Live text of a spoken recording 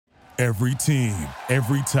Every team,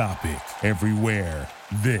 every topic, everywhere.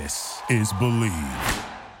 This is Believe.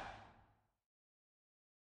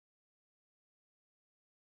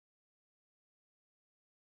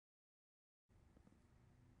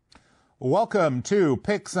 Welcome to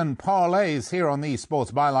Picks and Parlays here on the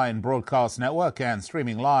Sports Byline Broadcast Network and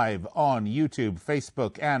streaming live on YouTube,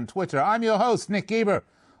 Facebook, and Twitter. I'm your host, Nick Geber.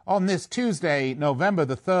 On this Tuesday, November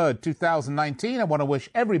the 3rd, 2019, I want to wish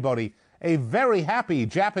everybody a very happy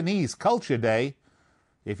Japanese Culture Day.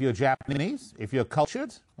 If you're Japanese, if you're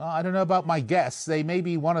cultured, well, I don't know about my guests. They may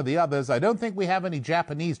be one of the others. I don't think we have any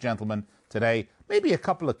Japanese gentlemen today. Maybe a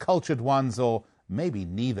couple of cultured ones, or maybe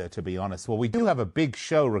neither, to be honest. Well, we do have a big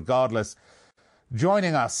show regardless.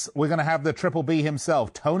 Joining us, we're going to have the Triple B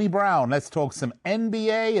himself, Tony Brown. Let's talk some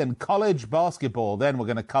NBA and college basketball. Then we're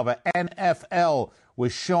going to cover NFL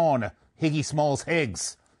with Sean Higgy Smalls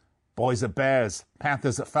Higgs. Boys at Bears,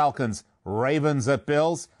 Panthers at Falcons, Ravens at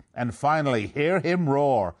Bills. And finally, hear him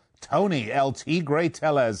roar. Tony LT Gray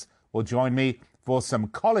Tellez will join me for some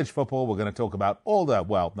college football. We're going to talk about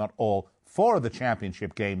not all, 4 of the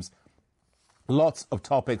championship games. Lots of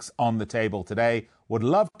topics on the table today. Would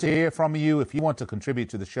love to hear from you. If you want to contribute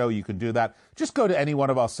to the show, you can do that. Just go to any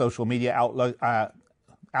one of our social media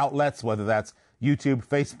outlets, whether that's YouTube,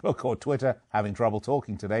 Facebook, or Twitter. Having trouble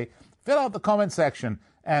talking today. Fill out the comment section,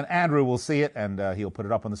 and Andrew will see it, and he'll put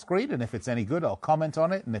it up on the screen. And if it's any good, I'll comment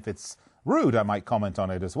on it. And if it's rude, I might comment on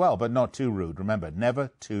it as well, but not too rude. Remember, never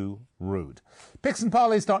too rude.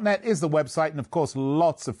 Picksandparlays.net is the website, and of course,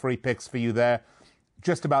 lots of free picks for you there.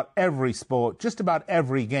 Just about every sport, just about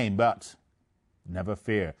every game, but never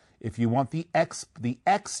fear. If you want the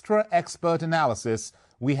extra expert analysis,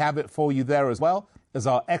 we have it for you there as well, as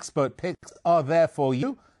our expert picks are there for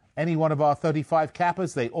you. Any one of our 35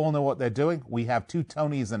 cappers, they all know what they're doing. We have 2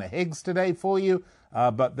 Tonys and a Higgs today for you,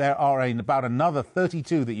 but there are about another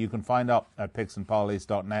 32 that you can find up at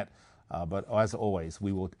picksandparlays.net. But as always,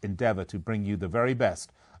 we will endeavor to bring you the very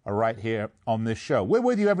best right here on this show. We're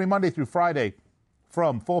with you every Monday through Friday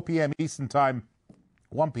from 4 p.m. Eastern Time,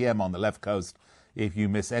 1 p.m. on the left coast. If you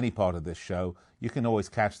miss any part of this show, you can always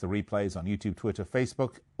catch the replays on YouTube, Twitter,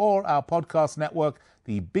 Facebook, or our podcast network,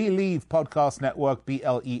 the Believe Podcast Network,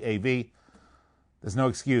 BLEAV. There's no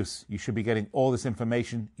excuse. You should be getting all this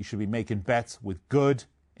information. You should be making bets with good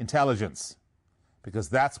intelligence, because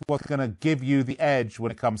that's what's going to give you the edge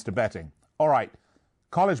when it comes to betting. All right,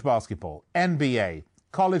 college basketball, NBA,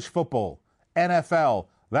 college football, NFL,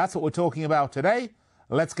 that's what we're talking about today.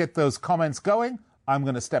 Let's get those comments going. I'm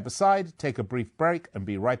going to step aside, take a brief break, and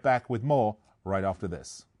be right back with more right after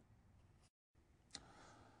this.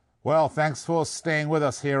 Well, thanks for staying with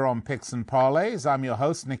us here on Picks and Parlays. I'm your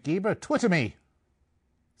host, Nick Geber. Twitter me.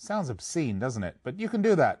 Sounds obscene, doesn't it? But you can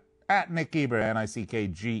do that. At Nick Geber,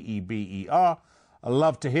 Nickgeber. I'd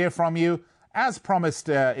love to hear from you. As promised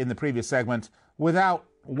in the previous segment, without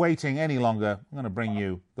waiting any longer, I'm going to bring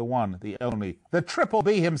you the one, the only, the Triple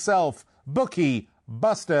B himself, Bookie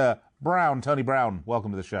Buster Brown. Tony Brown,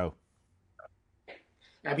 welcome to the show.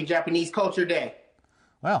 Happy Japanese Culture Day.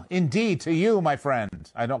 Well, indeed to you, my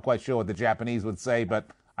friend. I'm not quite sure what the Japanese would say, but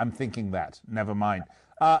I'm thinking that. Never mind.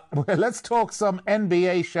 Let's talk some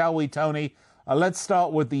NBA, shall we, Tony? Let's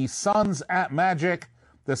start with the Suns at Magic.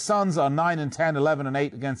 The Suns are 9-10,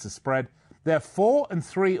 11-8 against the spread. They're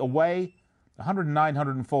 4-3 away.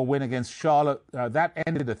 109-104 win against Charlotte. That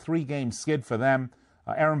ended a 3-game skid for them.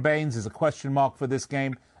 Aaron Baines is a question mark for this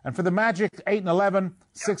game. And for the Magic, 8-11,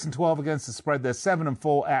 6-12 against the spread. They're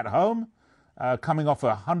 7-4 at home, coming off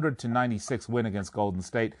a 100-96 win against Golden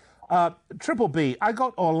State. Triple B, I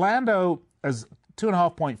got Orlando as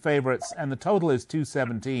 2.5-point favorites, and the total is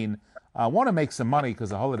 217. I want to make some money because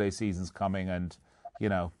the holiday season's coming, and, you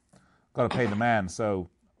know, got to pay the man. So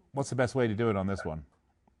what's the best way to do it on this one?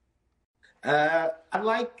 I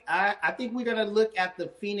think we're going to look at the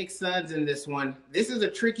Phoenix Suns in this one. This is a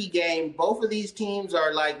tricky game. Both of these teams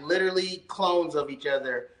are like literally clones of each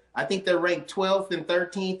other. I think they're ranked 12th and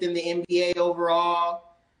 13th in the NBA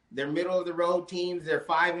overall. They're middle of the road teams. They're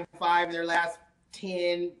 5-5 in their last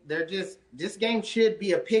 10. This game should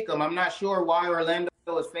be a pick 'em. I'm not sure why Orlando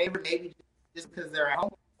is favored, maybe just because they're at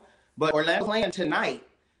home. But Orlando's playing tonight.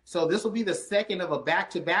 So this will be the second of a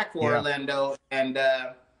back-to-back for Orlando. And,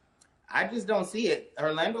 I just don't see it.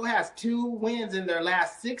 Orlando has 2 wins in their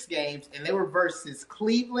last 6 games, and they were versus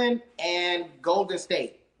Cleveland and Golden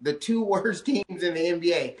State, the 2 worst teams in the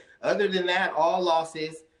NBA. Other than that, all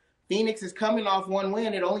losses. Phoenix is coming off 1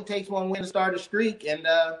 win. It only takes 1 win to start a streak, and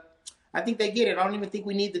I think they get it. I don't even think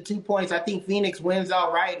we need the 2 points. I think Phoenix wins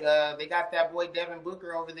outright. They got that boy Devin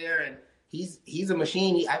Booker over there, and he's a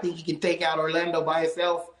machine. I think he can take out Orlando by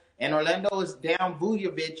himself. And Orlando is down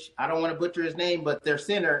Vujovic. I don't want to butcher his name, but their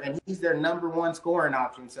center, and he's their number one scoring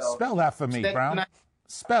option. So spell that for me, Brown.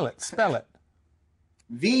 Spell it.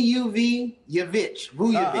 Vujovic.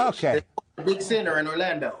 Okay. The big center in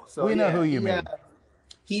Orlando. So we know who you mean.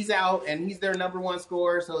 He's out, and he's their number one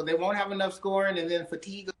scorer, so they won't have enough scoring, and then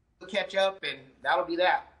fatigue will catch up, and that'll be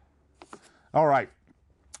that. All right.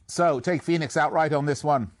 So take Phoenix outright on this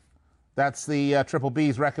one. That's the Triple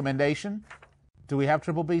B's recommendation. Do we have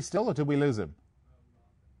Triple B still, or did we lose him?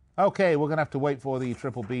 Okay, we're going to have to wait for the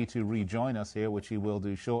Triple B to rejoin us here, which he will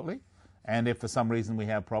do shortly. And if for some reason we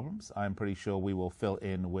have problems, I'm pretty sure we will fill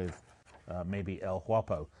in with maybe El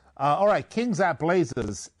Huapo. All right, Kings at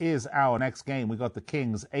Blazers is our next game. We got the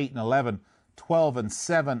Kings 8-11,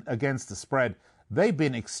 12-7 against the spread. They've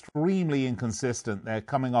been extremely inconsistent. They're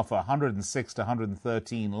coming off a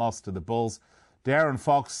 106-113 loss to the Bulls. De'Aaron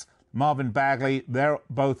Fox, Marvin Bagley, they're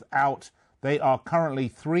both out. They are currently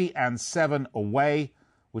 3-7 away,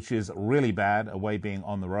 which is really bad, away being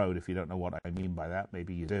on the road. If you don't know what I mean by that,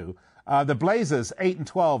 maybe you do. The Blazers,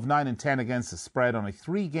 8-12, 9-10 against the spread on a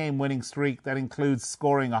 3-game winning streak. That includes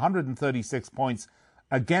scoring 136 points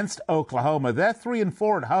against Oklahoma. They're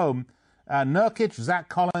 3-4 at home. Nurkic, Zach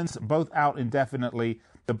Collins, both out indefinitely.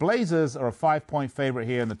 The Blazers are a 5-point favorite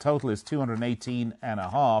here, and the total is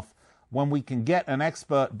 218.5. When we can get an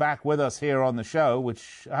expert back with us here on the show,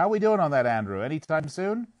 which, how are we doing on that, Andrew? Anytime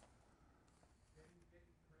soon?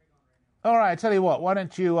 All right, I tell you what, why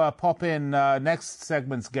don't you pop in next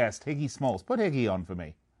segment's guest, Higgy Smalls. Put Higgy on for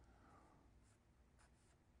me.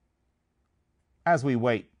 As we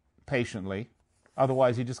wait patiently.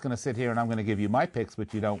 Otherwise, you're just going to sit here and I'm going to give you my picks,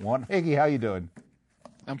 which you don't want. Higgy, how you doing?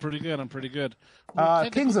 I'm pretty good.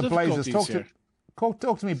 Kings of Blazers,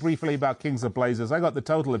 talk to me briefly about Kings of Blazers. I got the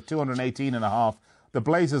total of 218.5. The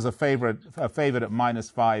Blazers are favored at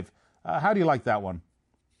 -5. How do you like that one?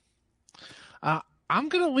 I'm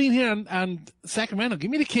going to lean here on Sacramento. Give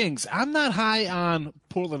me the Kings. I'm not high on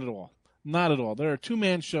Portland at all. Not at all. They're a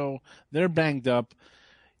two-man show. They're banged up.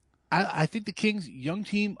 I think the Kings, young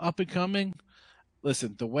team, up and coming.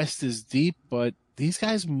 Listen, the West is deep, but these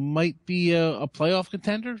guys might be a playoff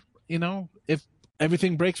contender, if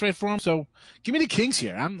everything breaks right for them. So give me the Kings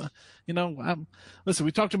here. Listen,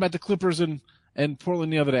 we talked about the Clippers and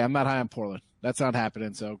Portland the other day. I'm not high on Portland. That's not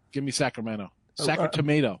happening. So give me Sacramento.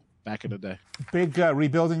 Sacramento. Back in the day. Big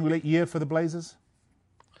rebuilding year for the Blazers?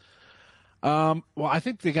 Well, I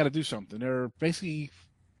think they got to do something. They're basically,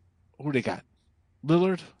 who they got?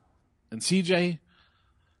 Lillard and CJ.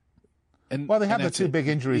 Well, they have the two big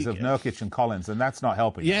injuries of Nurkic and Collins, and that's not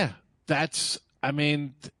helping. Yeah,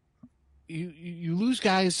 you lose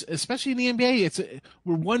guys, especially in the NBA.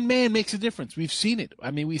 Where one man makes a difference. We've seen it.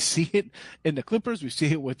 We see it in the Clippers. We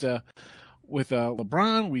see it with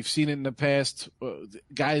LeBron. We've seen it in the past.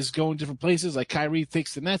 Guys go in different places, like Kyrie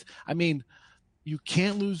takes the net. You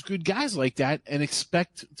can't lose good guys like that and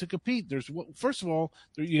expect to compete. First of all,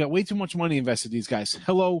 you got way too much money invested in these guys.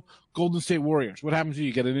 Hello, Golden State Warriors. What happens to you?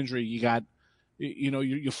 You get an injury.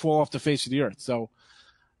 You fall off the face of the earth. So,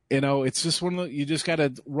 it's just you just got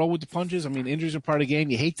to roll with the punches. Injuries are part of the game.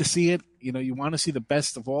 You hate to see it. You want to see the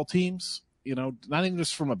best of all teams. Not even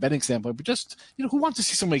just from a betting standpoint, but just, who wants to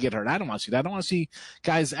see somebody get hurt? I don't want to see that. I don't want to see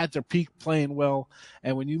guys at their peak playing well.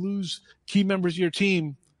 And when you lose key members of your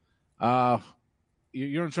team,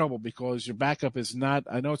 you're in trouble because your backup is not,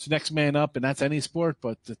 I know it's next man up and that's any sport,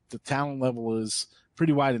 but the talent level is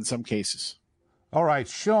pretty wide in some cases. All right,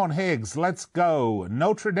 Sean Higgs, let's go.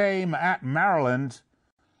 Notre Dame at Maryland.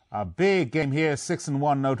 A big game here,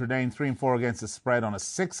 6-1 Notre Dame, 3-4 against the spread on a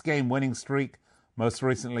 6-game winning streak. Most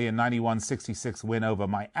recently a 91-66 win over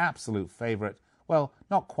my absolute favorite. Well,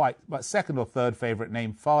 not quite, but second or third favorite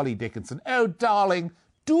named Farley Dickinson. Oh, darling,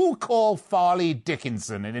 do call Farley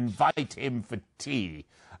Dickinson and invite him for tea.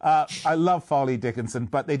 I love Farley Dickinson,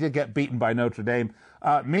 but they did get beaten by Notre Dame.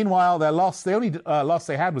 Meanwhile, the only loss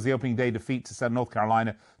they had was the opening day defeat to Southern North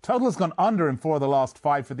Carolina. Total has gone under in 4 of the last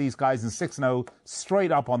 5 for these guys, and 6-0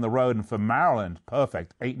 straight up on the road. And for Maryland,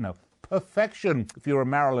 perfect, 8-0. Perfection if you're a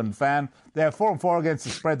Maryland fan. They're 4-4 against the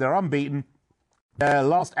spread. They're unbeaten. Their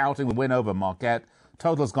last outing, the win over Marquette.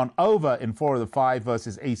 Total has gone over in 4 of the 5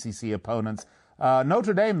 versus ACC opponents.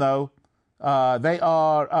 Notre Dame, though, they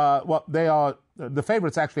are the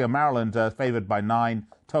favorites actually are Maryland, favored by 9,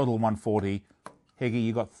 total 140. Higgy,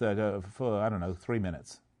 you got 3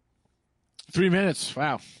 minutes. 3 minutes.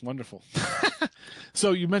 Wow, wonderful.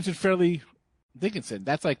 So you mentioned Farley Dickinson.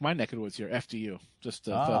 That's like my neck of the woods here, FDU. Just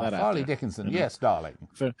to throw that out Farley there. Dickinson, yes, darling.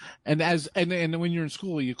 And when you're in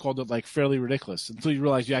school, you called it like fairly ridiculous until you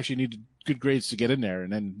realize you actually need good grades to get in there,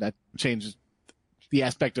 and then that changes the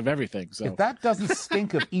aspect of everything. So if that doesn't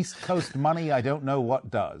stink of East Coast money, I don't know what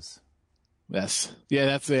does. Yes. Yeah,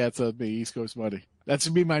 that's me, East Coast Money. That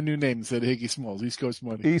should be my new name instead of Higgy Smalls, East Coast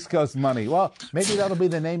Money. East Coast Money. Well, maybe that'll be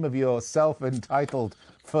the name of your self-entitled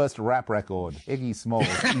first rap record, Iggy Smalls,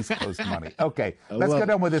 East Coast Money. Okay, let's get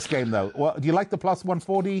on with this game, though. Well, do you like the plus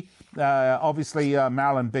 140? Obviously,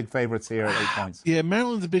 Maryland, big favorites here at 8 points. Yeah,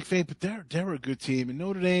 Maryland's a big favorite, but they're a good team. And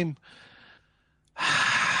Notre Dame,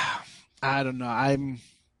 I don't know.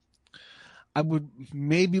 I would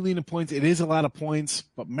maybe lean to points. It is a lot of points,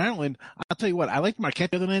 but Maryland, I'll tell you what, I liked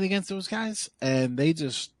Marquette the other night against those guys, and they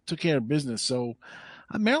just took care of business. So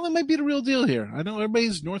Maryland might be the real deal here. I know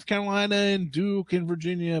everybody's North Carolina and Duke and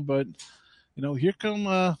Virginia, but, here come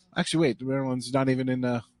actually, wait, Maryland's not even in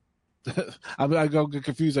I go get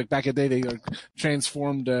confused. Like back in the day, they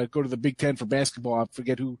transformed, go to the Big Ten for basketball. I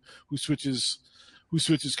forget who switches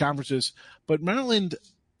conferences. But Maryland,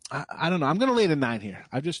 I don't know. I'm going to lay the 9 here.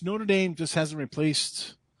 Notre Dame just hasn't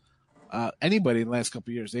replaced anybody in the last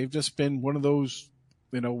couple of years. They've just been one of those,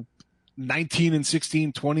 19 and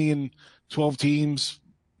 16, 20 and 12 teams.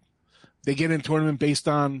 They get in tournament based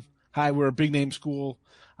on, hi, we're a big name school.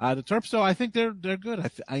 The Terps, though, I think they're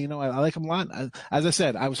good. I like them a lot. As I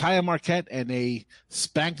said, I was high on Marquette, and they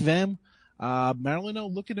spanked them. Maryland,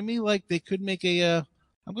 looking to me like they could make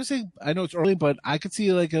I'm going to say, I know it's early, but I could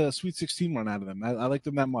see like a Sweet 16 run out of them. I like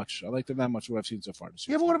them that much. I like them that much, what I've seen so far this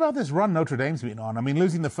year. Yeah, but what about this run Notre Dame's been on? I mean,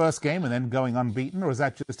 losing the first game and then going unbeaten, or is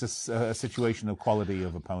that just a situation of quality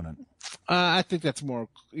of opponent? I think that's more,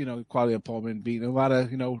 quality of opponent. Beating a lot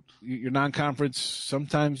of, your non-conference,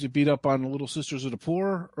 sometimes you beat up on the Little Sisters of the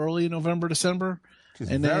Poor early in November, December.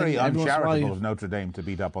 Which is very uncharitable of Notre Dame to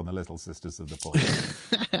beat up on the Little Sisters of the Poor.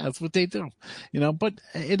 That's what they do. But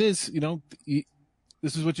it is,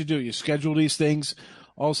 this is what you do. You schedule these things.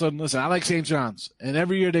 All of a sudden, listen, I like St. John's. And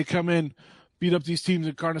every year they come in, beat up these teams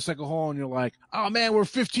in Carnesecca Hall, and you're like, oh, man, we're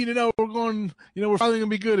 15-0. We're going, we're finally going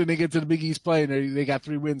to be good. And they get to the Big East play, and they got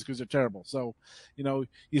 3 wins because they're terrible. So,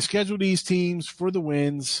 you schedule these teams for the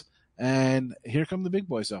wins, and here come the big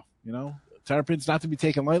boys, though. Terrapin's not to be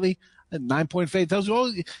taken lightly. A 9-point fade tells you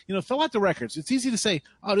all, fill out the records. It's easy to say,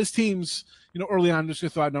 oh, this team's, early on, just going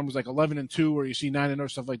to throw out numbers like 11-2, or you see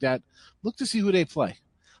 9-0, stuff like that. Look to see who they play.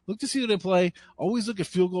 Always look at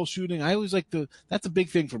field goal shooting. I always that's a big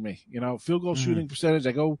thing for me. Field goal shooting percentage.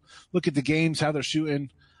 I go look at the games, how they're shooting,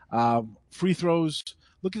 free throws.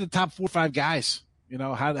 Look at the top 4 or 5 guys,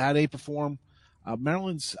 how they perform.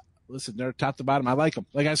 Maryland's, listen, they're top to bottom. I like them.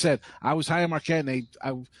 Like I said, I was high on Marquette, and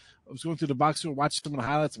I was going through the box score, watching some of the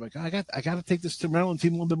highlights. I'm like, I got to take this to Maryland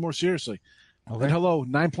team a little bit more seriously. Okay. And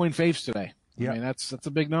 9-point faves today. Yep. I mean, that's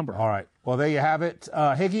a big number. All right. Well, there you have it.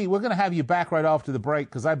 Higgy, we're going to have you back right after the break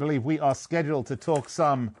because I believe we are scheduled to talk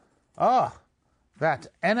some, that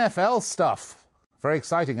NFL stuff. Very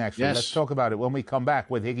exciting, actually. Yes. Let's talk about it when we come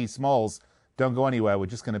back with Higgy Smalls. Don't go anywhere. We're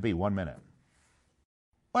just going to be 1 minute.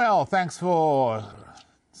 Well, thanks for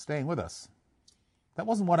staying with us. That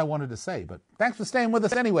wasn't what I wanted to say, but thanks for staying with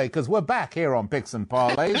us anyway, because we're back here on Picks and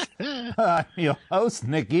Parlays. I'm your host,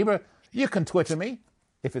 Nick Geber. You can Twitter me,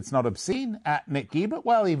 if it's not obscene, at Nick Geber.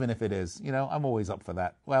 Well, even if it is, I'm always up for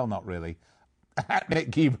that. Well, not really. At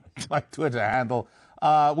Nick Geber, my Twitter handle.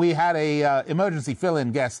 We had a emergency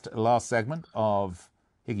fill-in guest last segment of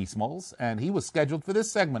Higgy Smalls, and he was scheduled for this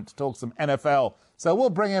segment to talk some NFL. So we'll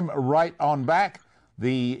bring him right on back.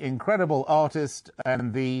 The incredible artist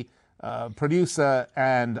and the producer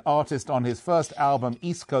and artist on his first album,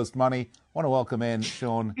 East Coast Money. Want to welcome in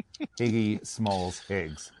Sean Higgy Smalls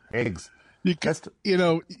Higgs. You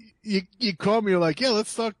called me, you're like, yeah,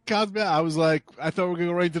 let's talk college. I was like, I thought we were going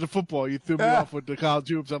to go right to the football. You threw me off with the college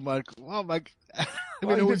hoops. I'm like, well,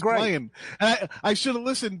 it was playing. And I should have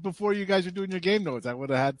listened before you guys were doing your game notes. I would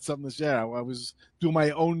have had something to share. I was doing my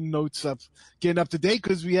own notes up, getting up to date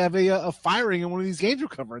because we have a firing in one of these games we're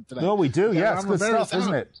covering today. No, we do. Yeah, it's good stuff,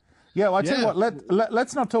 isn't it? Yeah, well, I tell you what,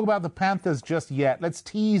 let's not talk about the Panthers just yet. Let's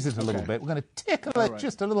tease it a little bit. We're going to tickle it,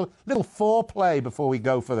 just a little foreplay before we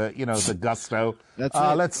go for the, the gusto. That's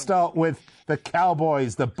it. Let's start with the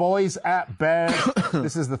Cowboys, the boys at Bears.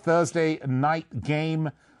 This is the Thursday night game.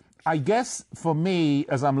 I guess for me,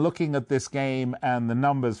 as I'm looking at this game and the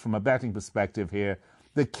numbers from a betting perspective here,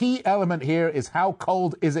 the key element here is how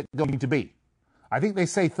cold is it going to be? I think they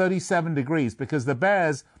say 37 degrees because the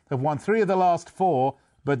Bears have won 3 of the last 4,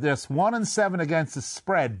 but just 1-7 against the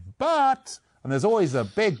spread. But, and there's always a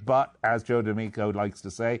big but, as Joe D'Amico likes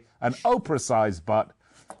to say, an Oprah-sized but.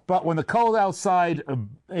 But when the cold outside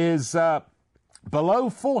is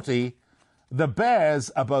below 40, the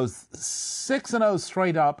Bears are both 6-0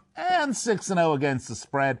 straight up and 6-0 against the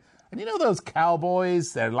spread. And you know those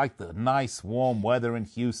Cowboys? They're like the nice warm weather in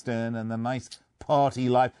Houston and the nice party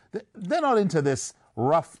life. They're not into this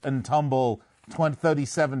rough and tumble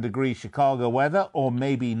 37-degree Chicago weather, or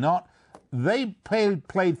maybe not. They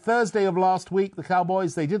played Thursday of last week, the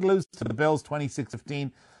Cowboys. They did lose to the Bills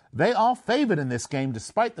 26-15. They are favored in this game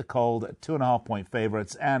despite the cold, at 2.5-point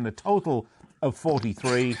favorites and a total of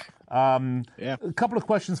 43. A couple of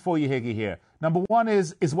questions for you, Higgy, here. Number one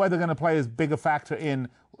is weather going to play as big a factor in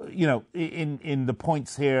the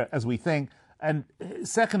points here as we think? And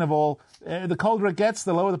second of all, the colder it gets,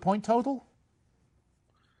 the lower the point total?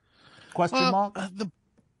 Question mark?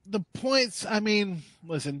 The points, I mean,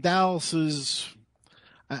 listen, Dallas is,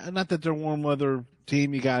 not that they're a warm weather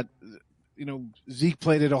team. You got, Zeke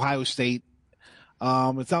played at Ohio State.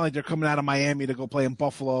 It's not like they're coming out of Miami to go play in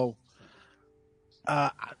Buffalo.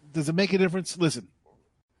 Does it make a difference? Listen,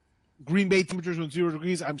 Green Bay temperatures when 0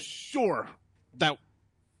 degrees, I'm sure that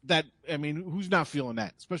I mean, who's not feeling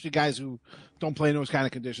that? Especially guys who don't play in those kind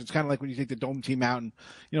of conditions. Kind of like when you take the dome team out and,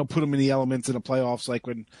 put them in the elements in the playoffs, like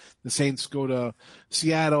when the Saints go to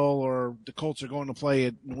Seattle or the Colts are going to play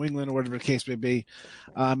at New England or whatever the case may be.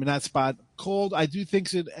 In that spot, cold, I do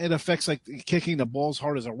think it affects like kicking the ball as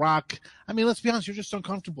hard as a rock. I mean, let's be honest, you're just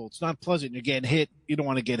uncomfortable. It's not pleasant. You're getting hit. You don't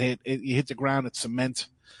want to get hit. You hit the ground, it's cement.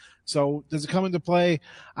 So does it come into play?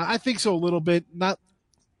 I think so a little bit.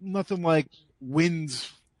 Nothing like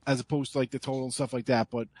winds as opposed to like the total and stuff like that.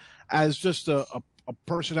 But as just a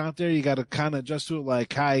person out there, you got to kind of adjust to it.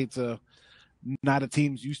 Like, hi, it's not a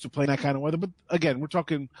team's used to playing that kind of weather. But again, we're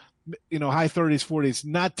talking, high 30s, 40s,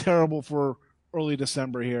 not terrible for early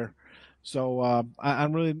December here. So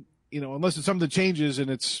I'm really, unless it's something that changes and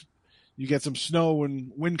you get some snow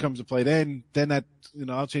and wind comes to play, then that,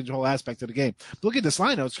 I'll change the whole aspect of the game. But look at this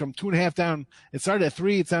line, though. It's from 2.5 down. It started at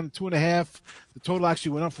 3. It's down to 2.5. The total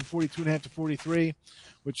actually went up from 42.5 to 43.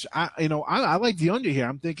 Which I like the under here.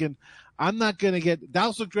 I'm thinking I'm not going to get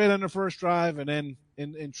Dallas looked great on their first drive, and then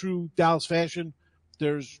in true Dallas fashion,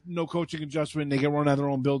 there's no coaching adjustment. They get run out of their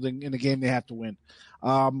own building in a game they have to win.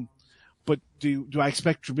 But do I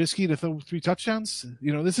expect Trubisky to throw 3 touchdowns?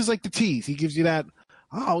 This is like the tease. He gives you that.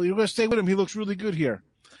 Oh, you're going to stay with him. He looks really good here,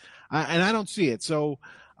 and I don't see it. So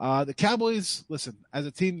the Cowboys, listen, as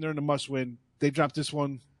a team, they're in a must-win. They dropped this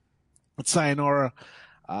one at sayonara.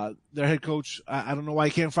 Their head coach, I don't know why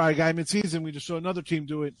he can't fire a guy mid-season. We just saw another team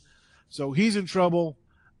do it. So he's in trouble.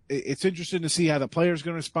 It's interesting to see how the players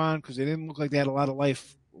going to respond because they didn't look like they had a lot of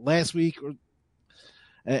life last week.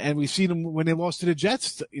 And we've seen them when they lost to the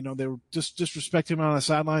Jets. They were just disrespecting him on the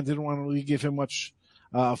sideline. Didn't want to really give him much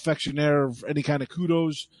affection there or any kind of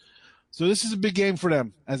kudos. So this is a big game for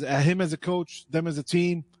them. As him as a coach, them as a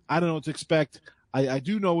team, I don't know what to expect. I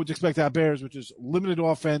do know what to expect out of Bears, which is limited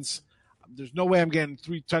offense. There's no way I'm getting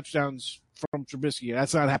 3 touchdowns from Trubisky.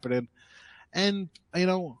 That's not happening. And,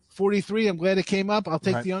 43, I'm glad it came up. I'll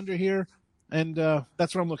take the under here. And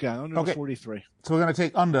that's what I'm looking at, under 43. So we're going to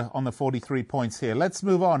take under on the 43 points here. Let's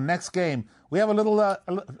move on. Next game. We have a little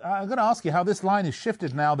I'm going to ask you how this line has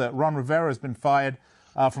shifted now that Ron Rivera has been fired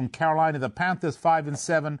from Carolina. The Panthers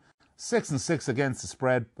 5-7. 6-6 against the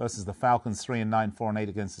spread versus the Falcons 3-9, 4-8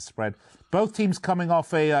 against the spread. Both teams coming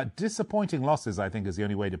off disappointing losses, I think is the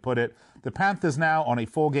only way to put it. The Panthers now on a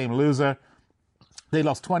 4-game loser. They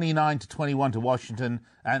lost 29-21 to Washington,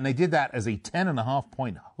 and they did that as a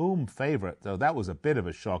 10.5-point home favorite. So that was a bit of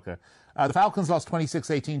a shocker. The Falcons lost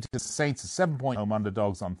 26-18 to the Saints, 7-point home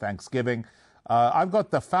underdogs on Thanksgiving. I've got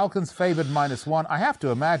the Falcons favored -1. I have to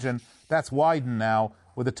imagine that's widened now,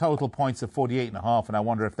 with the total points of 48.5, and I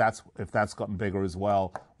wonder if that's gotten bigger as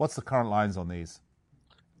well. What's the current lines on these?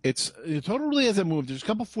 The total really hasn't moved. There's a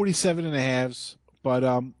couple 47.5s, but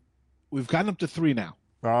we've gotten up to 3 now.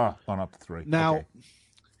 Gone up to 3. Now, okay.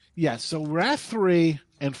 Yeah, so we're at 3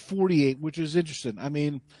 and 48, which is interesting. I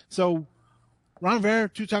mean, so Ron Rivera,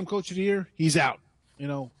 2-time coach of the year, he's out.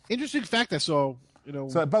 Interesting fact I saw.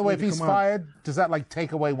 So, by the way, if he's fired, does that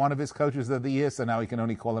take away one of his coaches of the year? So now he can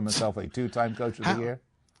only call himself a 2-time coach of the year?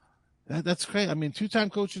 That's great. I mean,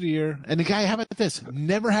 2-time coach of the year. And the guy, how about this?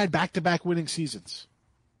 Never had back-to-back winning seasons.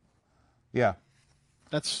 Yeah.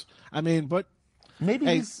 But. Maybe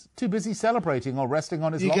he's too busy celebrating or resting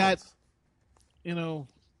on his laurels.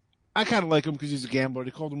 I kind of like him because he's a gambler.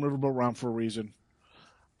 They called him Riverboat Ron for a reason.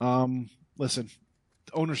 Listen,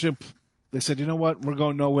 ownership, they said, you know what? We're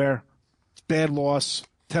going nowhere. Bad loss,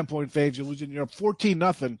 10-point fades. You lose, and you're up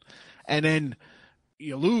 14-0, and then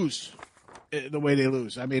you lose the way they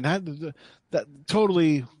lose. I mean, that's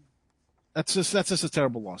just a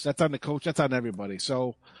terrible loss. That's on the coach. That's on everybody.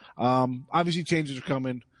 So obviously changes are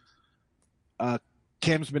coming.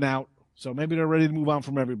 Cam's been out. So maybe they're ready to move on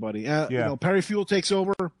from everybody. Perry Fuel takes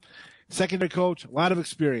over, secondary coach, a lot of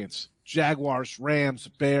experience. Jaguars, Rams,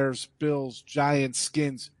 Bears, Bills, Giants,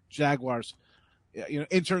 Skins, Jaguars.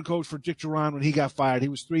 Intern coach for Dick Duran when he got fired. He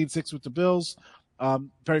was 3-6 with the Bills.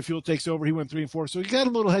 Perry Fuel takes over. He went 3-4. So he got a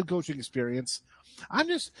little head coaching experience. I'm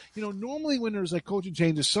just, normally when there's like coaching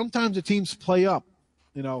changes, sometimes the teams play up.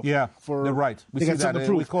 They're right. We see that.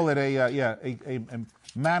 We call it a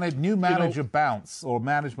new manager bounce or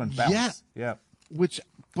management bounce. Yeah.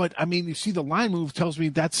 But I mean, you see the line move tells me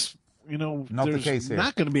that's not there's the case here.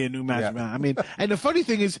 Not going to be a new management. Yeah. I mean, and the funny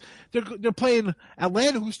thing is they're playing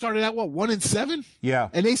Atlanta, who started out 1-7. Yeah,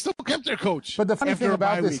 and they still kept their coach. But the funny thing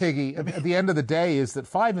about this, Higgy, at the end of the day, is that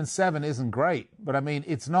 5-7 isn't great. But I mean,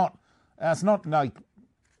 it's not like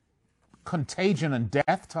contagion and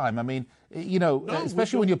death time. I mean,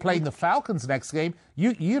 especially when you're playing the Falcons next game,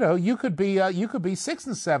 you could be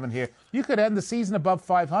 6-7 here. You could end the season above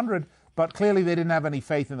 500. But clearly they didn't have any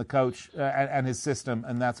faith in the coach and his system,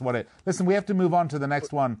 and that's what it. Listen, we have to move on to the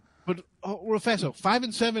next one. But real fast,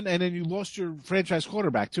 5-7, and then you lost your franchise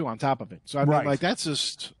quarterback too on top of it. So I mean, that's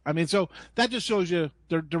just. I mean, so that just shows you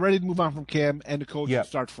they're ready to move on from Cam and the coach and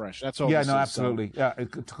start fresh. That's all. Yeah, no, absolutely. A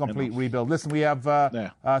complete rebuild. Listen, we have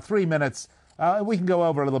 3 minutes. We can go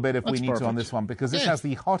over a little bit if we need to on this one because this has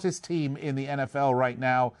the hottest team in the NFL right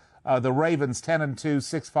now. The Ravens 10-2,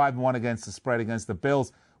 6-5-1 against the spread against the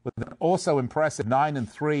Bills. With an also impressive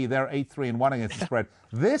 9-3, they're 8-3-1 against the spread.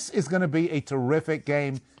 This is going to be a terrific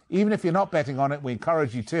game. Even if you're not betting on it, we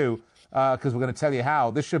encourage you to, because we're going to tell you how.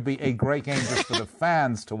 This should be a great game just for the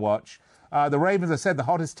fans to watch. The Ravens, I said, the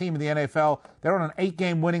hottest team in the NFL. They're on an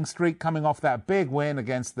 8-game winning streak, coming off that big win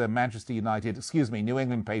against the New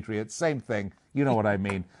England Patriots. Same thing. You know what I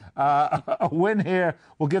mean. A win here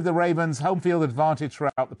will give the Ravens home field advantage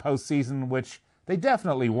throughout the postseason, which they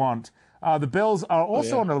definitely want. The Bills are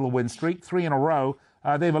also on a little win streak, 3 in a row.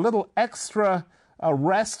 They have a little extra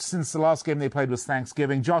rest since the last game they played was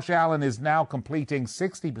Thanksgiving. Josh Allen is now completing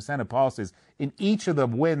 60% of passes in each of the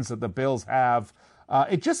wins that the Bills have.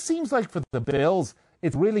 It just seems like for the Bills,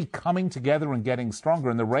 it's really coming together and getting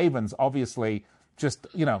stronger. And the Ravens, obviously, just,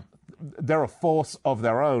 they're a force of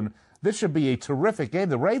their own. This should be a terrific game.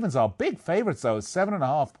 The Ravens are big favorites, though,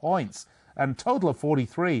 7.5 points. And total of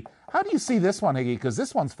 43. How do you see this one, Higgy? Because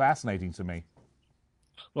this one's fascinating to me.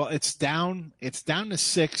 Well, it's down to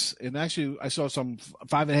 6, and actually I saw some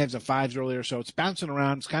 5.5s and 5s earlier, so it's bouncing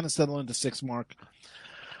around. It's kind of settling to 6 mark.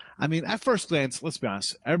 I mean, at first glance, let's be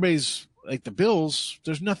honest, everybody's like the Bills.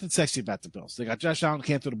 There's nothing sexy about the Bills. They got Josh Allen,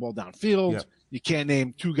 can't throw the ball downfield. Yep. You can't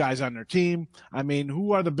name 2 guys on their team. I mean,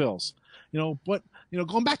 who are the Bills? But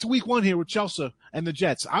going back to week 1 here with Chelsea and the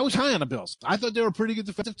Jets, I was high on the Bills. I thought they were a pretty good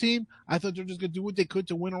defensive team. I thought they were just going to do what they could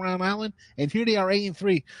to win around Allen. And here they are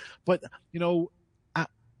 8-3. But,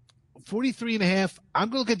 43.5, I'm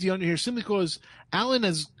going to look at the under here simply because Allen,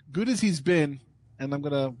 as good as he's been, and I'm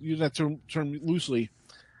going to use that term loosely,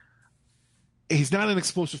 he's not an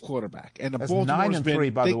explosive quarterback. And that's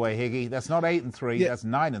 9-3, by the way, Higgy. That's not 8-3. Yeah. That's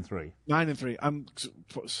 9-3. 9-3. I'm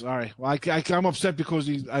sorry. Well, I'm upset because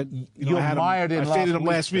I faded him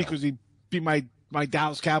last week because he beat my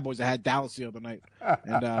Dallas Cowboys. I had Dallas the other night,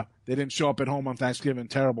 and they didn't show up at home on Thanksgiving.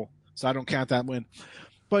 Terrible. So I don't count that win.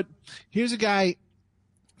 But here's a guy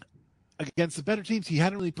against the better teams. He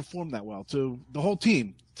hadn't really performed that well to the whole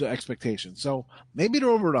team to expectations. So maybe they're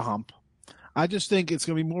over the hump. I just think it's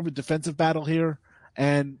going to be more of a defensive battle here.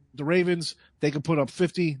 And the Ravens, they can put up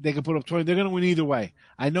 50, they can put up 20. They're going to win either way.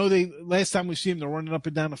 I know last time we see them, they're running up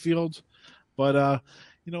and down the field. But,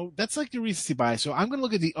 that's like the recency bias. So I'm going to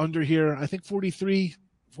look at the under here. I think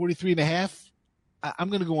 43.5. I'm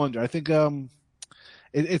going to go under. I think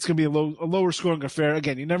it's going to be a lower scoring affair.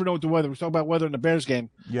 Again, you never know what the weather. We're talking about weather in the Bears game.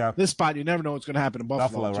 Yeah. This spot, you never know what's going to happen in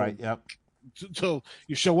Buffalo. Right, yep. Until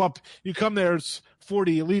you show up, you come there, it's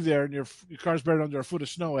 40, you leave there, and your car's buried under a foot of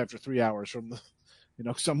snow after 3 hours from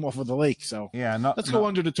some off of the lake. So let's go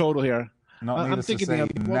under the total here. I'm thinking to say,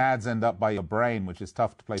 nads end up by your brain, which is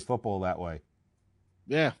tough to play football that way.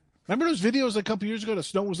 Yeah. Remember those videos a couple years ago? The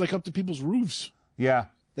snow was like up to people's roofs. Yeah.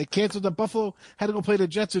 They canceled the Buffalo, had to go play the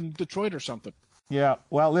Jets in Detroit or something. Yeah.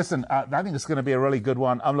 Well, listen, I think it's going to be a really good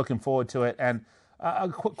one. I'm looking forward to it. And a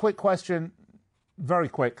quick question, very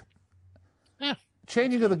quick. Yeah.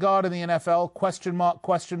 Changing of the guard in the NFL, question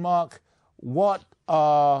mark. What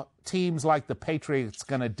are teams like the Patriots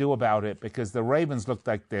going to do about it? Because the Ravens look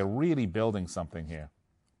like they're really building something here.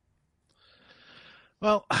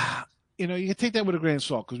 Well, you can take that with a grain of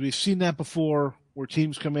salt because we've seen that before where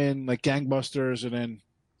teams come in like gangbusters and then,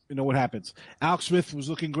 what happens. Alex Smith was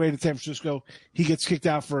looking great at San Francisco. He gets kicked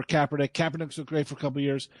out for Kaepernick. Kaepernick's looked great for a couple of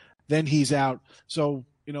years. Then he's out. So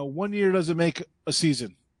 1 year doesn't make a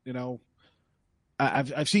season.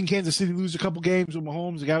 I've seen Kansas City lose a couple games with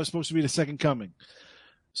Mahomes, the guy was supposed to be the second coming.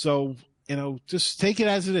 So, just take it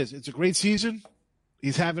as it is. It's a great season.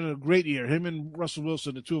 He's having a great year. Him and Russell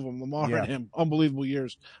Wilson, the two of them, Lamar and him, unbelievable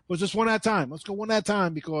years. But just one at a time. Let's go one at a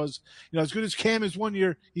time because, as good as Cam is 1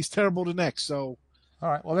 year, he's terrible the next. So, all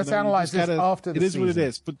right. Well, let's analyze this after the season. It is what it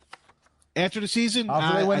is. But after the season,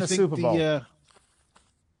 after they win the Super Bowl.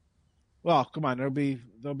 Well, come on. They'll be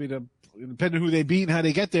depending on who they beat and how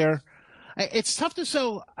they get there. It's tough to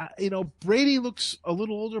say. Brady looks a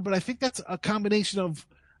little older, but I think that's a combination of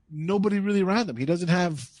nobody really around him. He doesn't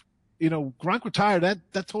have. Gronk retired.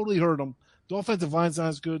 That totally hurt him. The offensive line's not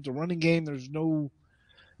as good. The running game, there's no,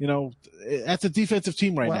 that's a defensive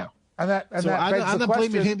team right now. I'm not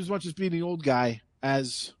blaming him as much as being the old guy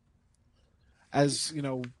as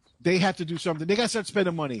they have to do something. They got to start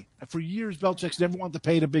spending money. For years, Belichick's never wanted to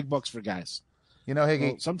pay the big bucks for guys.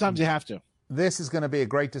 Higgy, sometimes you have to. This is going to be a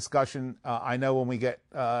great discussion. I know when we get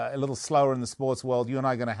a little slower in the sports world, you and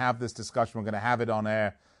I are going to have this discussion. We're going to have it on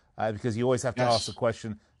air because you always have to ask the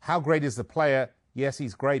question, how great is the player? Yes,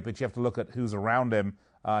 he's great, but you have to look at who's around him.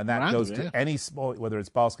 And that goes to any sport, whether it's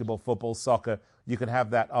basketball, football, soccer. You can have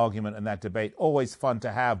that argument and that debate. Always fun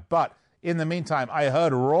to have. But in the meantime, I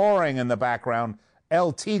heard roaring in the background.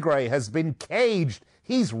 El Tigre has been caged.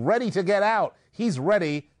 He's ready to get out. He's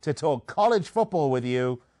ready to talk college football with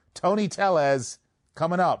you. Tony Tellez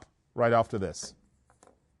coming up right after this.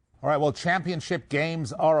 All right, well, championship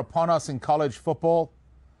games are upon us in college football.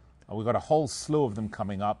 We've got a whole slew of them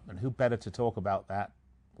coming up, and who better to talk about that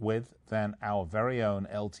with than our very own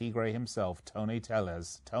El Tigre himself, Tony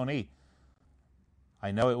Tellez. Tony,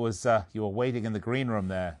 I know it was you were waiting in the green room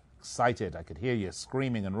there, excited. I could hear you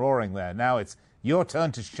screaming and roaring there. Now it's your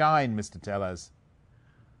turn to shine, Mr. Tellez.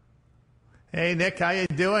 Hey, Nick, how you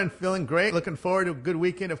doing? Feeling great. Looking forward to a good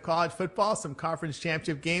weekend of college football, some conference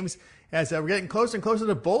championship games as we're getting closer and closer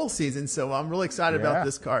to bowl season, so I'm really excited about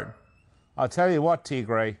this card. I'll tell you what,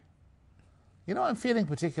 Tigre. I'm feeling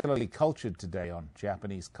particularly cultured today on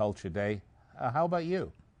Japanese Culture Day. How about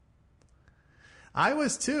you? I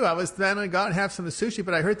was too. I was planning to go out and have some sushi,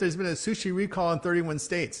 but I heard there's been a sushi recall in 31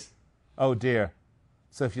 states. Oh, dear.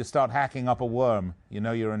 So if you start hacking up a worm,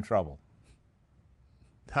 you're in trouble.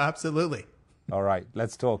 Absolutely. All right,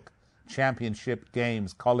 let's talk championship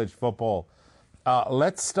games, college football.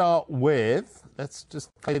 Let's start with, let's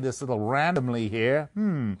just play this little randomly here.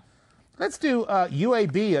 Let's do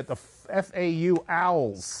UAB at the FAU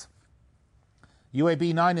Owls.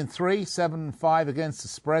 UAB 9-3, 7-5 against the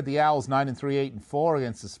spread. The Owls 9-3, 8-4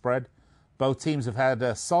 against the spread. Both teams have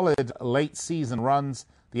had solid late season runs.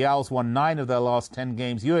 The Owls won 9 of their last 10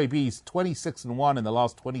 games. UAB's 26-1 in the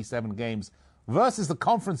last 27 games versus the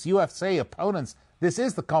Conference USA opponents. This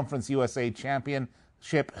is the Conference USA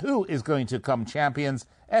Championship. Who is going to come champions?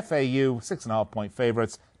 FAU, 6.5-point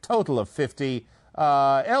favorites, total of 50.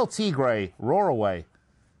 El Tigre, roar away.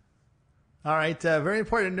 All right, very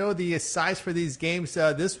important to know the size for these games.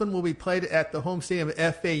 This one will be played at the home stadium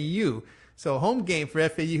of FAU. So home game for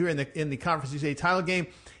FAU here in the Conference USA title game.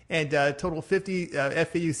 And total 50,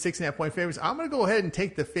 FAU 6.5-point favorites. I'm going to go ahead and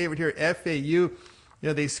take the favorite here, FAU.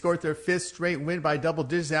 They scored their 5th straight win by double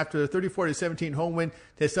digits after a 34-17 home win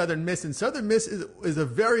to Southern Miss. And Southern Miss is a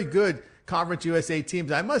very good Conference USA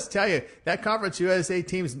team. I must tell you, that Conference USA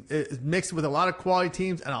team is mixed with a lot of quality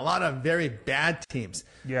teams and a lot of very bad teams.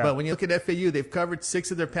 Yeah. But when you look at FAU, they've covered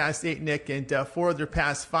 6 of their past 8, Nick, and 4 of their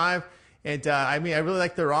past 5. And I really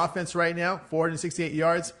like their offense right now, 468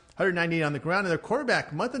 yards, 198 on the ground. And their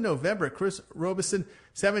quarterback, month of November, Chris Robinson,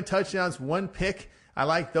 7 touchdowns, 1 pick. I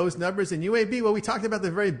like those numbers. And UAB, well, we talked about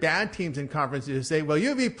the very bad teams in Conference USA. Well,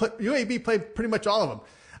 UAB played pretty much all of them.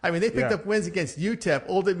 They picked up wins against UTEP,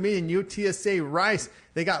 Old Dominion, UTSA, Rice.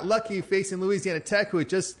 They got lucky facing Louisiana Tech, who had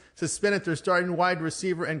just suspended their starting wide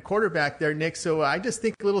receiver and quarterback there, Nick. So I just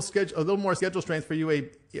think a little more schedule strength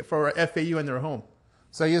for FAU in their home.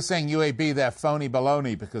 So you're saying UAB, they're phony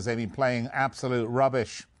baloney because they've been playing absolute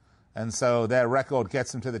rubbish. And so their record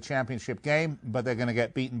gets them to the championship game, but they're going to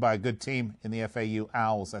get beaten by a good team in the FAU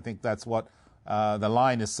Owls. I think that's what the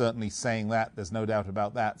line is certainly saying that. There's no doubt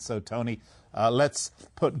about that. So, Tony, let's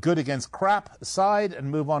put good against crap aside and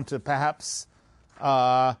move on to perhaps,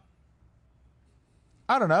 I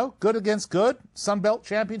don't know, good against good. Sun Belt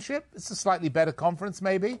Championship. It's a slightly better conference,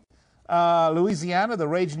 maybe. Louisiana, the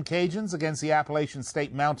Raging Cajuns against the Appalachian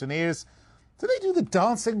State Mountaineers. Do they do the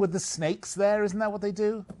dancing with the snakes there? Isn't that what they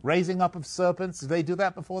do? Raising up of serpents. Do they do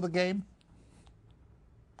that before the game?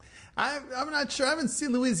 I'm not sure. I haven't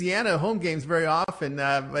seen Louisiana home games very often,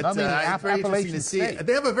 but it's very interesting to see. State.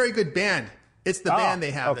 They have a very good band. It's the band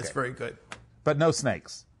they have that's very good. but no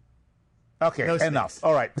snakes. Okay, No enough. snakes.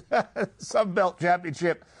 All right. Sun Belt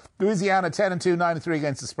Championship. Louisiana 10-2, 9-3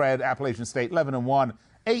 against the spread. Appalachian State 11-1,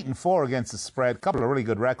 8-4 against the spread. A couple of really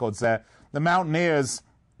good records there. The Mountaineers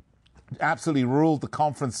absolutely ruled the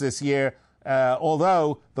conference this year.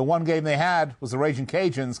 Although the one game they had was the Raging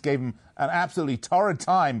Cajuns, gave them an absolutely torrid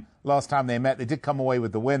time last time they met. They did come away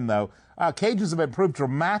with the win, though. Cajuns have improved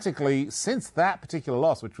dramatically since that particular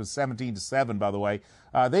loss, which was 17-7, by the way.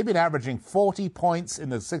 They've been averaging 40 points in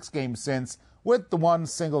the 6 games since, with the one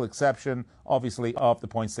single exception, obviously, of the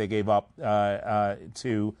points they gave up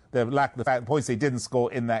to the points they didn't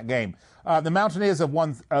score in that game. The Mountaineers have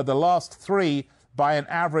won the last 3 by an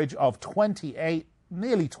average of 28,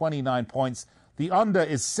 nearly 29 points. The under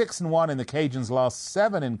is 6-1 in the Cajuns' last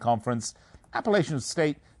 7 in conference. Appalachian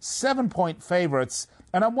State 7-point favorites,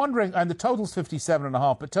 and I'm wondering, and the total's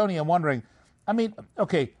 57.5. But Tony, I'm wondering, I mean,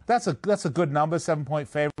 okay, that's a good number, 7-point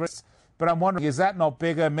favorites. But I'm wondering, is that not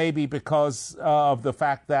bigger maybe because of the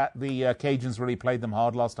fact that the Cajuns really played them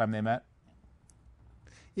hard last time they met?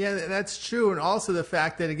 Yeah, that's true, and also the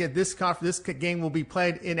fact that again, this game will be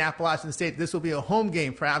played in Appalachian State. This will be a home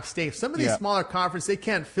game for App State. Some of these smaller conferences, they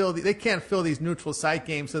can't fill these neutral site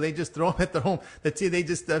games, so they just throw them at the home. They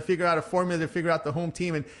just figure out a formula to figure out the home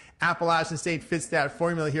team, and Appalachian State fits that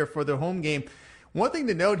formula here for their home game. One thing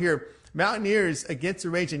to note here: Mountaineers against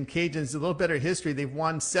the Raging Cajuns, a little better history. They've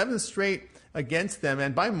won 7 straight against them,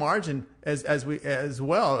 and by margin as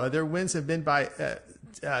well. Their wins have been by.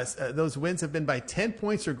 Those wins have been by 10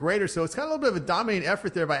 points or greater. So it's kind of a little bit of a dominating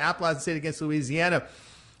effort there by Appalachian State against Louisiana.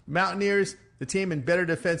 Mountaineers, the team in better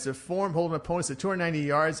defensive form, holding opponents to 290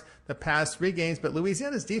 yards the past 3 games. But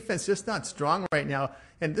Louisiana's defense just not strong right now.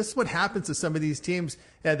 And this is what happens to some of these teams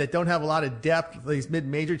that don't have a lot of depth, these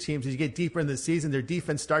mid-major teams. As you get deeper in the season, their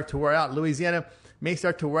defense starts to wear out. Louisiana may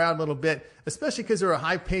start to wear out a little bit, especially because they're a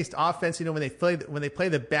high-paced offense. You know, when they play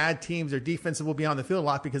the bad teams, their defense will be on the field a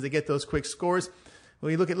lot because they get those quick scores.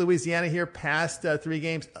 When you look at Louisiana here, past 3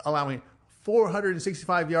 games, allowing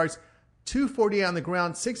 465 yards, 248 on the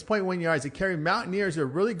ground, 6.1 yards a carry. Mountaineers are a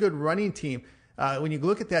really good running team. When you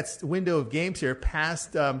look at that window of games here,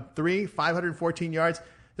 past 3, 514 yards,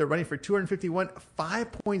 they're running for 251,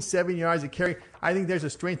 5.7 yards a carry. I think there's a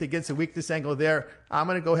strength against a weakness angle there. I'm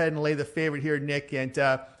going to go ahead and lay the favorite here, Nick, and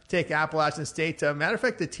take Appalachian State. Matter of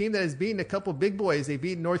fact, the team that has beaten a couple big boys, they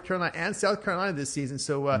beat North Carolina and South Carolina this season.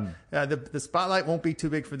 So the spotlight won't be too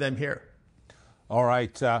big for them here. All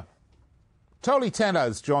right. Tony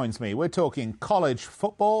Tenners joins me. We're talking college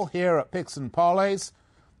football here at Picks and Parlays.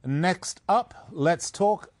 Next up, let's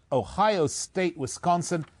talk Ohio State,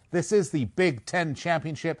 Wisconsin. This is the Big Ten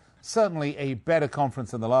Championship. Certainly a better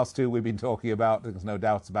conference than the last 2 we've been talking about. There's no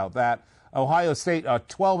doubts about that. Ohio State are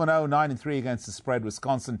 12-0, 9-3 against the spread.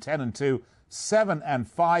 Wisconsin 10-2,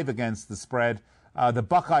 7-5 against the spread. The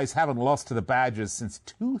Buckeyes haven't lost to the Badgers since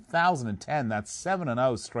 2010. That's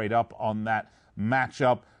 7-0 straight up on that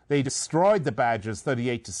matchup. They destroyed the Badgers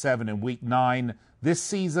 38-7 in Week 9. This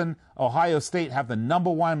season, Ohio State have the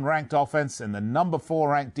number 1 ranked offense and the number 4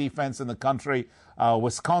 ranked defense in the country.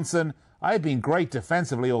 Wisconsin, I've been great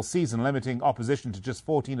defensively all season, limiting opposition to just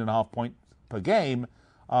 14.5 points per game,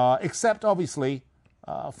 except obviously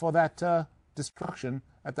for that destruction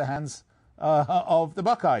at the hands of the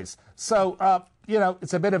Buckeyes. So,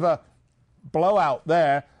 it's a bit of a blowout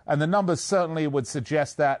there, and the numbers certainly would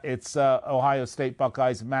suggest that it's Ohio State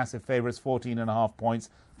Buckeyes, massive favorites, 14.5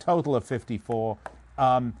 points, total of 54.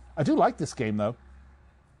 I do like this game, though.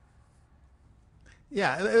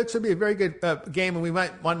 Yeah, it should be a very good game, and we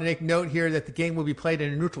might want to make note here that the game will be played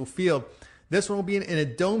in a neutral field. This one will be in a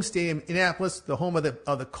dome stadium in Indianapolis, the home of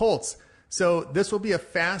the Colts. So this will be a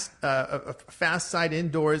fast side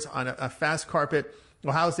indoors on a fast carpet.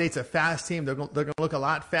 Ohio State's a fast team. They're going to look a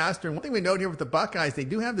lot faster. And one thing we note here with the Buckeyes, they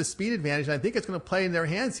do have the speed advantage, and I think it's going to play in their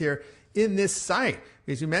hands here in this site.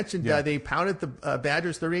 As you mentioned, they pounded the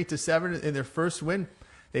Badgers 38-7 in their first win.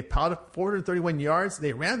 They pounded 431 yards.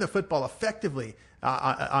 They ran the football effectively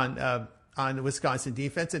on the Wisconsin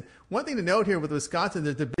defense. And one thing to note here with Wisconsin,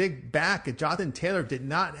 there's the big back. Jonathan Taylor did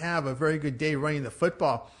not have a very good day running the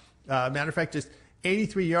football. Matter of fact, just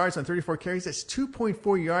 83 yards on 34 carries. That's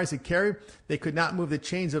 2.4 yards a carry. They could not move the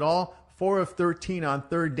chains at all. 4 of 13 on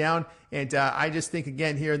third down. And I just think,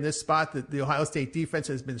 again, here in this spot, that the Ohio State defense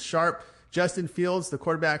has been sharp. Justin Fields, the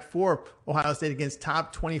quarterback for Ohio State against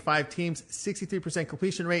top 25 teams, 63%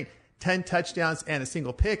 completion rate, 10 touchdowns, and a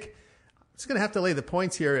single pick. I'm just going to have to lay the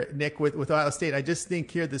points here, Nick, with Ohio State. I just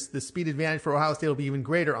think here the speed advantage for Ohio State will be even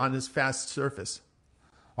greater on this fast surface.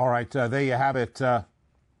 All right, there you have it.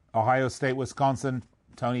 Ohio State, Wisconsin,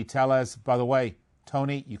 Tony Tellez. By the way,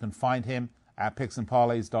 Tony, you can find him at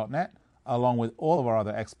picksandparlays.net along with all of our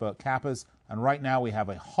other expert cappers. And right now we have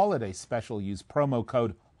a holiday special. Use promo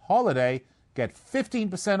code HOLIDAY. Get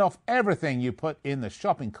 15% off everything you put in the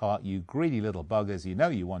shopping cart, you greedy little buggers. You know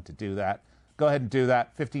you want to do that. Go ahead and do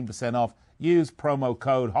that. 15% off. Use promo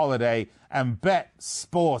code HOLIDAY and bet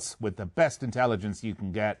sports with the best intelligence you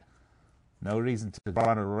can get. No reason to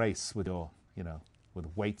run a race with your, with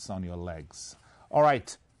weights on your legs. All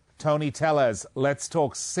right, Tony Tellez, let's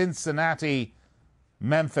talk Cincinnati,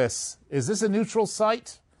 Memphis. Is this a neutral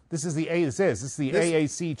site? This is the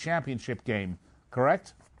AAC championship game,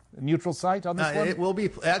 correct? A neutral site on this one? It will be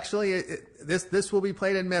actually. This will be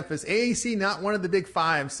played in Memphis. AAC, not one of the Big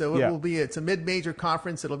Five, so it will be. It's a mid-major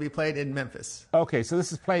conference. It'll be played in Memphis. Okay, so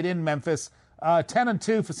this is played in Memphis.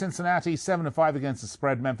 10-2 for Cincinnati, 7-5 against the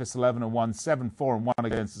spread. Memphis 11-1, 7-4-1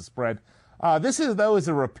 against the spread. This is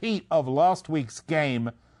a repeat of last week's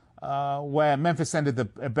game where Memphis ended the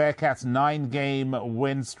Bearcats' 9-game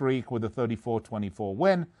win streak with a 34-24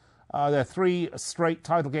 win. There are 3 straight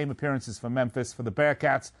title game appearances for Memphis. For the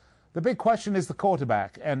Bearcats, the big question is the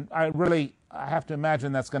quarterback, and I have to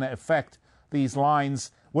imagine that's going to affect these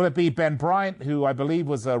lines. Will it be Ben Bryant, who I believe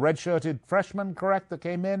was a redshirted freshman, correct, that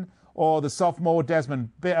came in, or the sophomore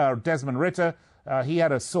Desmond Ritter? He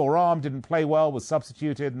had a sore arm, didn't play well, was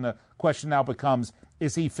substituted, and the question now becomes,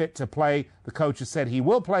 is he fit to play? The coach has said he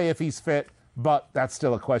will play if he's fit, but that's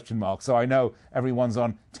still a question mark. So I know everyone's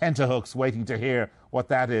on tenterhooks waiting to hear what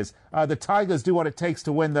that is. The Tigers do what it takes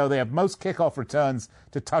to win, though. They have most kickoff returns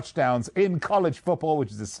to touchdowns in college football,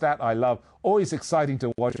 which is a stat I love. Always exciting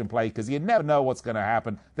to watch them play because you never know what's going to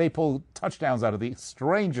happen. They pull touchdowns out of the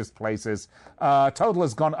strangest places. Total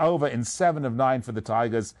has gone over in 7 of 9 for the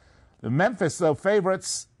Tigers. The Memphis, though,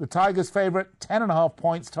 favorites. The Tigers favorite, 10.5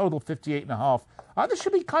 points, total 58.5. This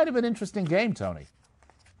should be kind of an interesting game, Tony.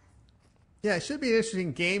 Yeah, it should be an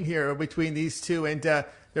interesting game here between these two, and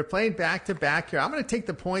they're playing back-to-back here. I'm going to take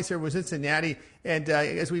the points here with Cincinnati, and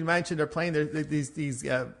as we mentioned, they're playing these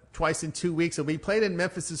twice in 2 weeks. It'll be played in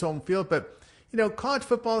Memphis' home field, but, college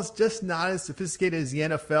football is just not as sophisticated as the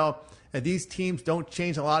NFL. These teams don't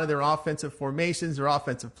change a lot of their offensive formations, their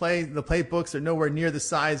offensive play. The playbooks are nowhere near the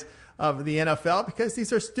size of the NFL because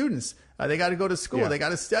these are students. They got to go to school. Yeah. They got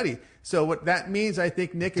to study. So what that means, I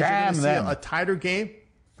think, Nick, is you're going to see a tighter game.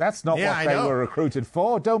 That's not what they were recruited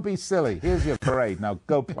for. Don't be silly. Here's your parade. Now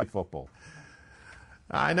go play football.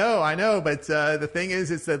 I know. But the thing is,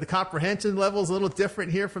 it's the comprehension level is a little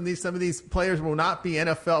different here from some of these players will not be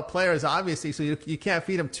NFL players, obviously, so you can't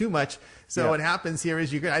feed them too much. So what happens here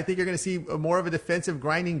is I think you're going to see more of a defensive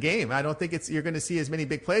grinding game. I don't think you're going to see as many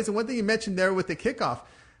big plays. And one thing you mentioned there with the kickoff,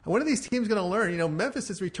 one of these teams going to learn? Memphis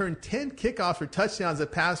has returned 10 kickoffs for touchdowns the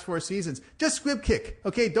past 4 seasons. Just squib kick.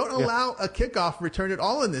 Okay, don't allow a kickoff return at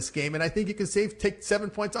all in this game, and I think you can take 7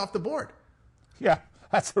 points off the board. Yeah,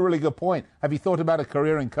 that's a really good point. Have you thought about a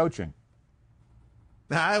career in coaching?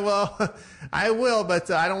 I will, but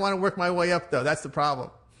I don't want to work my way up, though. That's the problem.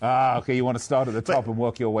 Okay, you want to start at the top and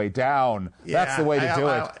work your way down. Yeah, that's the way to do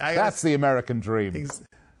it. That's the American dream.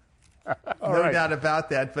 No doubt about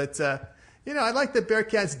that, but... I like the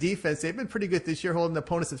Bearcats' defense. They've been pretty good this year, holding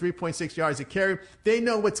opponents to 3.6 yards a carry. They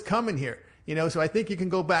know what's coming here. So I think you can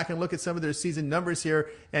go back and look at some of their season numbers here,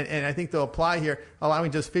 and I think they'll apply here,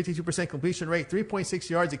 allowing just 52% completion rate, 3.6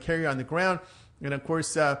 yards a carry on the ground. And, of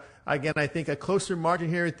course, again, I think a closer margin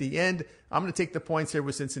here at the end. I'm going to take the points here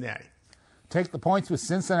with Cincinnati. Take the points with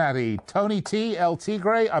Cincinnati. Tony T, El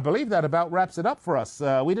Tigre, I believe that about wraps it up for us.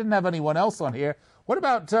 We didn't have anyone else on here. What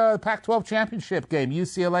about the Pac-12 championship game,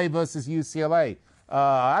 UCLA versus UCLA?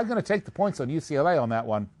 I'm going to take the points on UCLA on that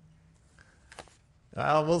one.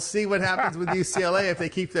 We'll see what happens with UCLA if they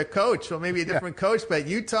keep their coach. Well, maybe a different coach, but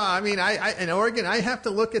Utah, and Oregon, I have to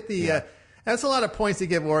look at the that's a lot of points to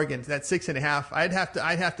give Oregon. That's 6.5.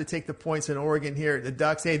 I'd have to take the points in Oregon here. The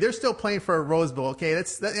Ducks, hey, they're still playing for a Rose Bowl. Okay,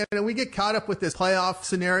 we get caught up with this playoff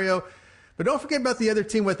scenario, but don't forget about the other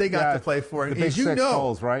team, what they got to play for. The Big Six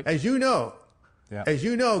bowls, right? As you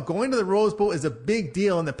know, going to the Rose Bowl is a big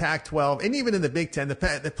deal in the Pac-12 and even in the Big Ten.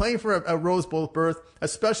 They're playing for a Rose Bowl berth,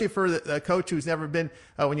 especially for the coach who's never been,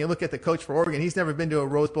 when you look at the coach for Oregon, he's never been to a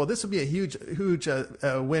Rose Bowl. This will be a huge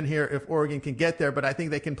win here if Oregon can get there, but I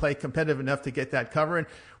think they can play competitive enough to get that cover. And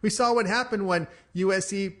we saw what happened when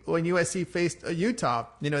USC faced Utah.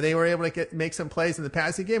 They were able to make some plays in the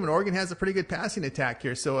passing game, and Oregon has a pretty good passing attack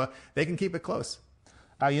here, so they can keep it close.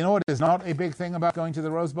 You know what is not a big thing about going to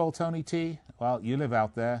the Rose Bowl, Tony T? Well, you live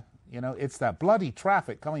out there. It's that bloody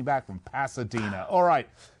traffic coming back from Pasadena. All right,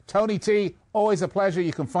 Tony T, always a pleasure.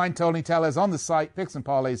 You can find Tony Tellez on the site,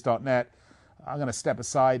 picksandparlays.net. I'm going to step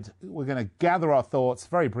aside. We're going to gather our thoughts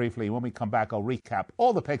very briefly. When we come back, I'll recap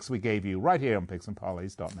all the picks we gave you right here on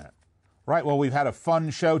picksandparlays.net. Right, well, we've had a fun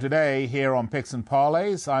show today here on Picks and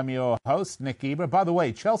Parlays. I'm your host, Nick Eber. By the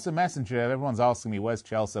way, Chelsea Messenger, everyone's asking me, where's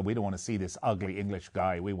Chelsea? We don't want to see this ugly English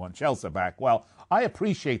guy. We want Chelsea back. Well, I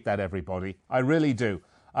appreciate that, everybody. I really do.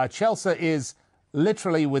 Chelsea is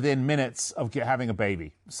literally within minutes of having a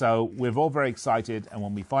baby. So we're all very excited, and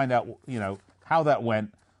when we find out, how that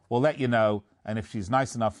went, we'll let you know. And if she's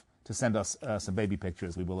nice enough to send us some baby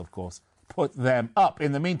pictures, we will, of course, put them up.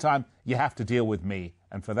 In the meantime, you have to deal with me.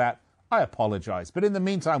 And for that, I apologize. But in the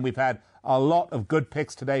meantime, we've had a lot of good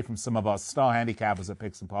picks today from some of our star handicappers at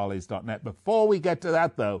picksandparlays.net. Before we get to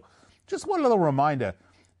that, though, just one little reminder.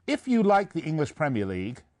 If you like the English Premier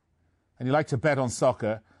League and you like to bet on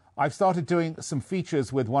soccer, I've started doing some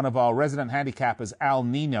features with one of our resident handicappers, Al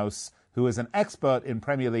Ninos, who is an expert in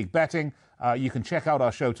Premier League betting. You can check out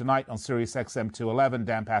our show tonight on Sirius XM 211,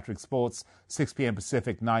 Dan Patrick Sports, 6 p.m.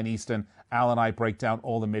 Pacific, 9 Eastern. Al and I break down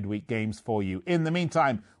all the midweek games for you. In the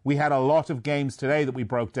meantime, we had a lot of games today that we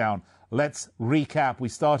broke down. Let's recap. We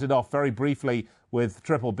started off very briefly with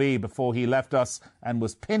Triple B before he left us and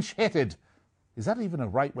was pinch hitted. Is that even a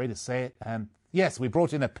right way to say it? And yes, we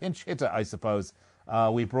brought in a pinch hitter, I suppose.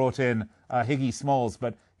 We brought in Higgy Smalls.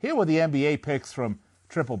 But here were the NBA picks from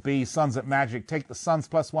Triple B. Suns at Magic, take the Suns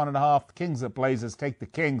plus 1.5. Kings at Blazers, take the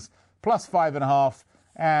Kings plus 5.5.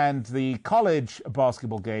 And the college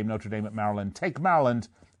basketball game, Notre Dame at Maryland, take Maryland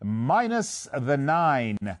minus the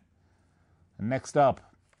 9. And next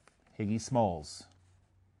up, Higgy Smalls.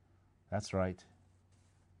 That's right.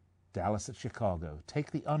 Dallas at Chicago,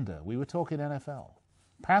 take the under. We were talking NFL.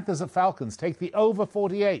 Panthers at Falcons, take the over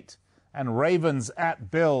 48. And Ravens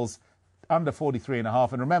at Bills, under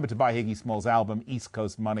 43.5. And remember to buy Higgy Smalls' album, East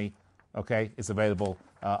Coast Money. Okay, it's available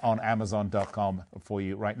on Amazon.com for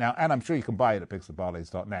you right now. And I'm sure you can buy it at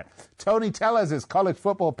picksandparlays.net. Tony Tellers' college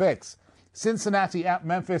football picks. Cincinnati at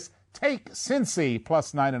Memphis, take Cincy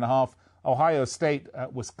plus 9.5. Ohio State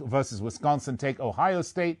versus Wisconsin, take Ohio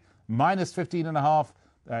State minus 15.5.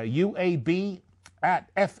 UAB at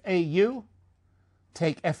FAU,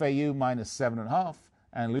 take FAU minus 7.5.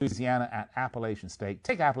 And Louisiana at Appalachian State,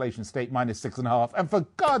 take Appalachian State minus 6.5. And for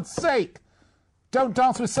God's sake, don't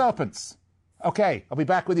dance with serpents. Okay, I'll be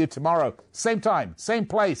back with you tomorrow. Same time, same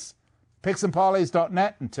place.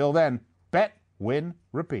 Picksandparlays.net. Until then, bet, win,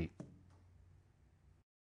 repeat.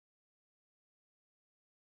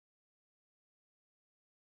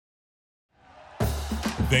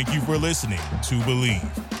 Thank you for listening to Believe.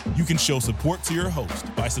 You can show support to your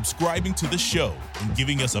host by subscribing to the show and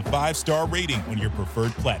giving us a 5-star rating on your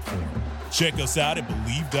preferred platform. Check us out at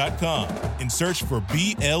Believe.com and search for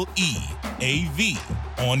BLEAV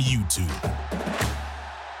on YouTube.